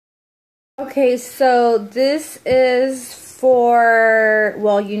Okay, so this is for,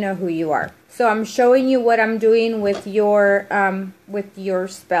 well, you know who you are. So I'm showing you what I'm doing with your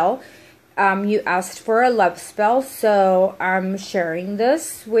spell. You asked for a love spell, so I'm sharing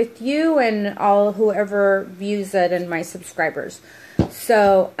this with you and all whoever views it and my subscribers.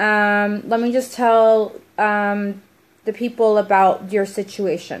 So let me just tell the people about your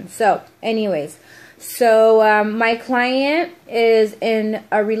situation. So anyways, so my client is in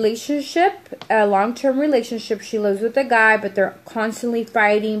a relationship, a long-term relationship. She lives with a guy, but they're constantly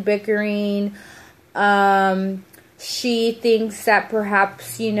fighting, bickering. She thinks that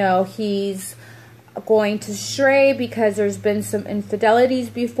perhaps, you know, he's going to stray because there's been some infidelities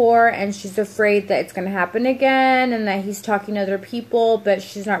before, and she's afraid that it's going to happen again and that he's talking to other people, but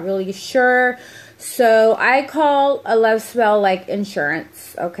she's not really sure. So I call a love spell like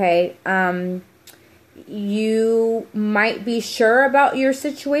insurance, okay? You might be sure about your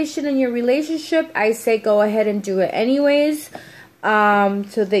situation and your relationship. I say go ahead and do it anyways,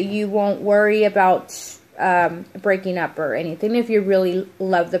 so that you won't worry about breaking up or anything if you really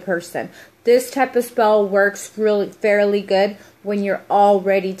love the person. This type of spell works really fairly good when you're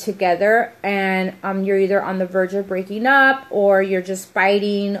already together and you're either on the verge of breaking up or you're just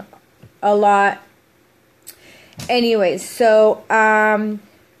fighting a lot. Anyways, so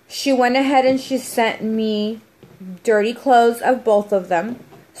she went ahead and she sent me dirty clothes of both of them.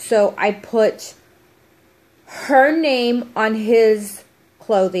 So I put her name on his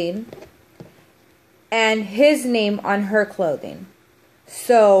clothing and his name on her clothing.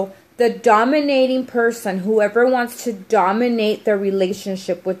 So the dominating person, whoever wants to dominate the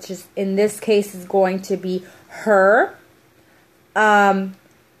relationship, which is in this case is going to be her, I'm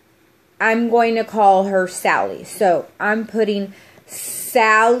going to call her Sally. So I'm putting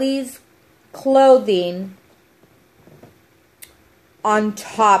Sally's clothing on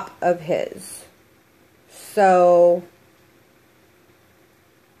top of his. So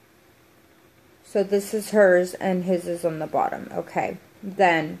this is hers and his is on the bottom. Okay.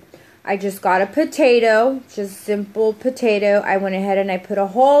 Then I just got a potato, just simple potato. I went ahead and I put a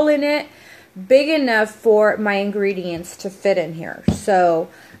hole in it big enough for my ingredients to fit in here. So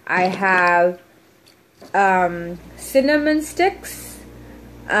I have cinnamon sticks.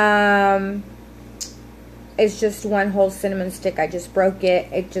 It's just one whole cinnamon stick. I just broke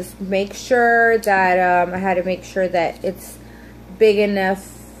it. It just makes sure that I had to make sure that it's big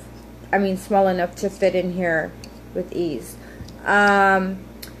enough, small enough to fit in here with ease.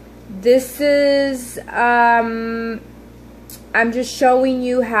 This is, I'm just showing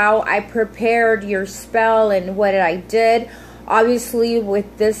you how I prepared your spell and what I did. Obviously,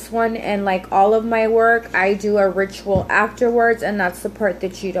 with this one and like all of my work, I do a ritual afterwards, and that's the part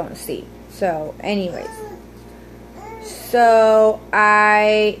that you don't see. So, anyways. So,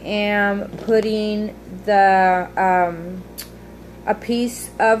 I am putting the, a piece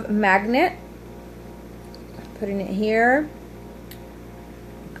of magnet, putting it here.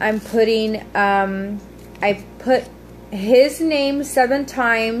 I'm putting, I put his name 7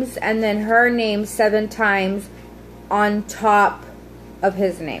 times and then her name 7 times on top of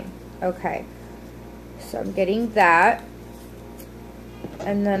his name. Okay. So I'm getting that.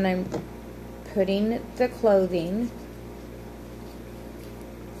 And then I'm putting the clothing.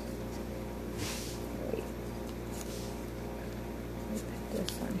 Wait. Let me put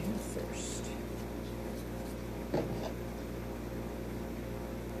this on here first.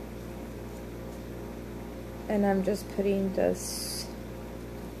 And I'm just putting this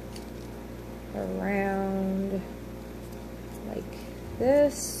around like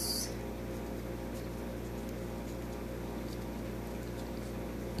this.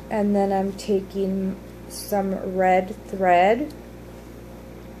 And then I'm taking some red thread.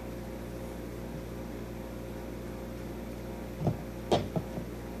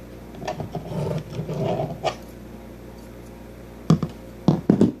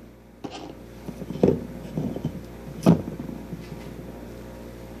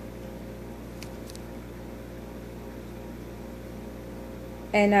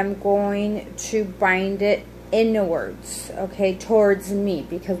 And I'm going to bind it inwards, okay, towards me,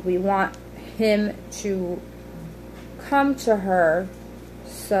 because we want him to come to her.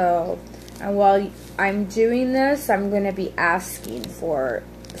 So, and while I'm doing this, I'm going to be asking for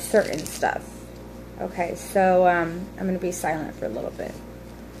certain stuff. Okay, so I'm going to be silent for a little bit.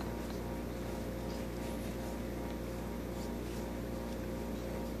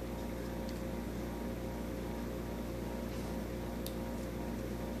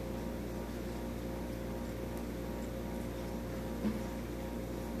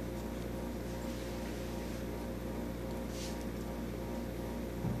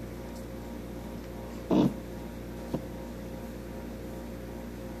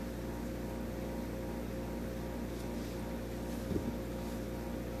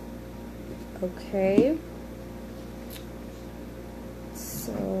 Okay.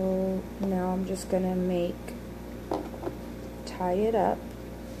 So now I'm just gonna tie it up.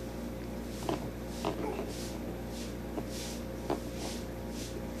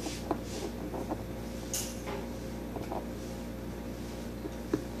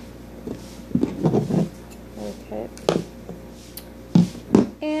 Okay.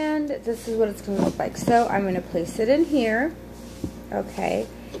 And this is what it's going to look like. So I'm going to place it in here. Okay.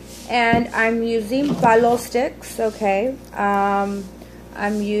 And I'm using palo sticks. Okay. I'm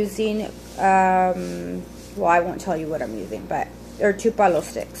using, well, I won't tell you what I'm using, but there are 2 palo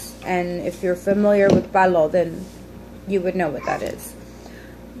sticks. And if you're familiar with palo, then you would know what that is.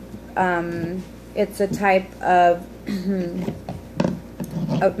 It's a type of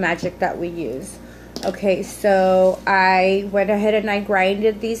magic that we use. Okay, so I went ahead and I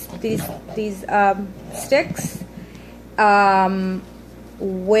grinded these sticks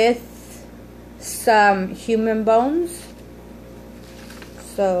with some human bones.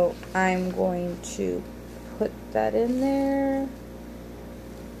 So I'm going to put that in there.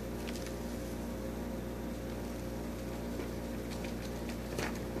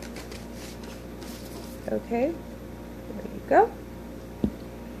 Okay, there you go.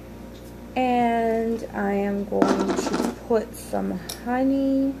 And I am going to put some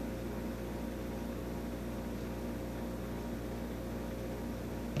honey.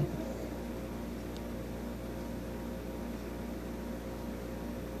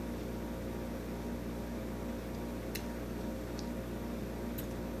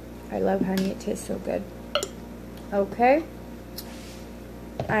 I love honey, it tastes so good. Okay.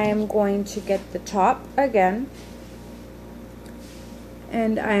 I am going to get the top again.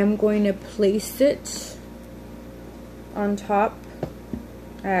 And I am going to place it on top.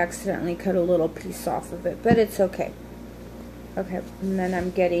 I accidentally cut a little piece off of it, but it's okay. Okay, and then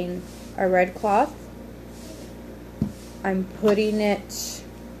I'm getting a red cloth. I'm putting it so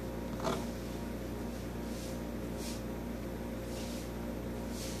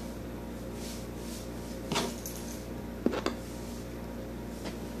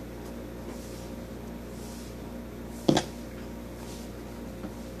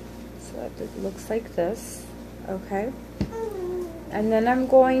that it looks like this. Okay, and then I'm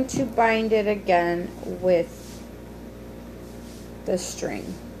going to bind it again with the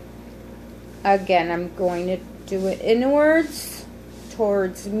string. Again, I'm going to do it inwards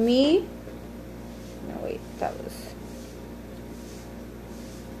towards me. No, wait, that was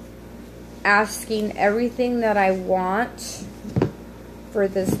asking everything that I want for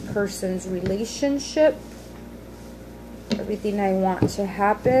this person's relationship, everything I want to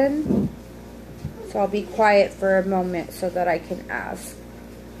happen. So I'll be quiet for a moment so that I can ask.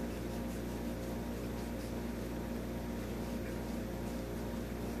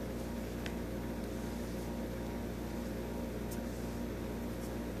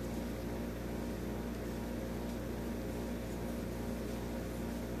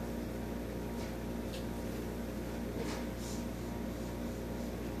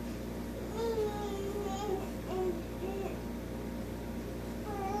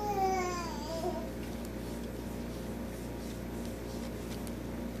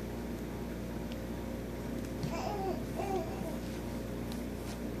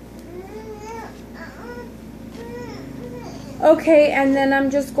 Okay, and then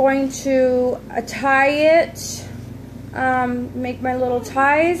I'm just going to tie it, make my little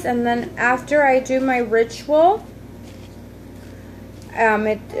ties, and then after I do my ritual,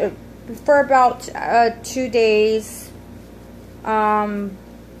 for about 2 days,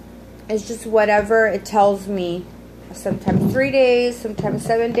 it's just whatever it tells me. Sometimes 3 days, sometimes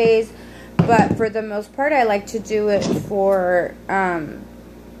 7 days, but for the most part, I like to do it for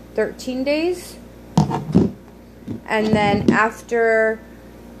 13 days. And then after,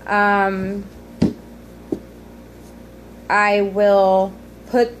 I will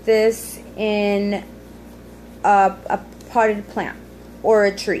put this in a potted plant or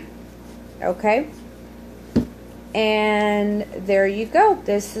a tree. Okay? And there you go.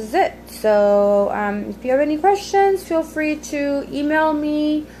 This is it. So if you have any questions, feel free to email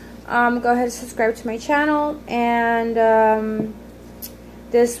me. Go ahead and subscribe to my channel. And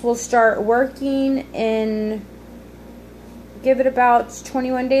this will start working in... Give it about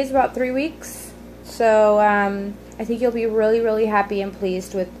 21 days, about 3 weeks. So I think you'll be really, really happy and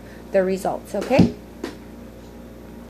pleased with the results, okay?